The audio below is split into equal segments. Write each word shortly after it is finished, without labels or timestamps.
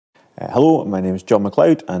Hello, my name is John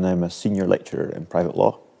Macleod and I'm a senior lecturer in private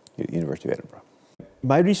law at the University of Edinburgh.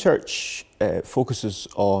 My research focuses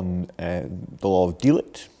on the law of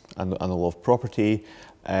Delict and the law of property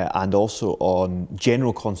and also on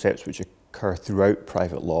general concepts which occur throughout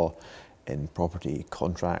private law in property,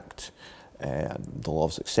 contract, the law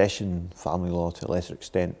of succession, family law to a lesser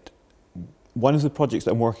extent. One of the projects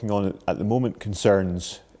that I'm working on at the moment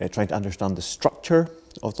concerns trying to understand the structure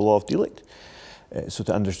of the law of Delict. So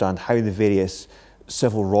to understand how the various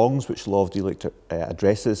civil wrongs which the law of Delict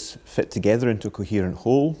addresses fit together into a coherent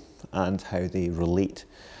whole and how they relate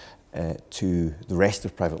to the rest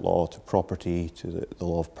of private law, to property, to the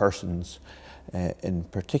law of persons in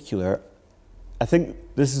particular. I think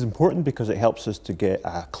this is important because it helps us to get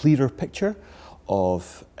a clearer picture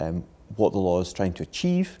of what the law is trying to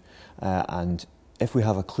achieve, and if we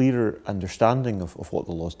have a clearer understanding of what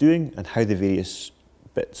the law is doing and how the various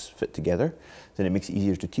bits fit together, then it makes it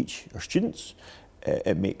easier to teach our students.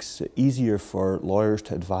 It makes it easier for lawyers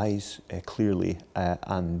to advise clearly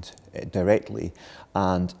and directly,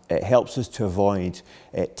 and it helps us to avoid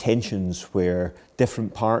tensions where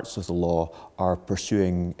different parts of the law are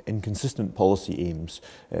pursuing inconsistent policy aims,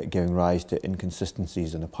 giving rise to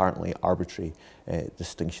inconsistencies and apparently arbitrary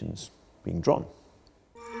distinctions being drawn.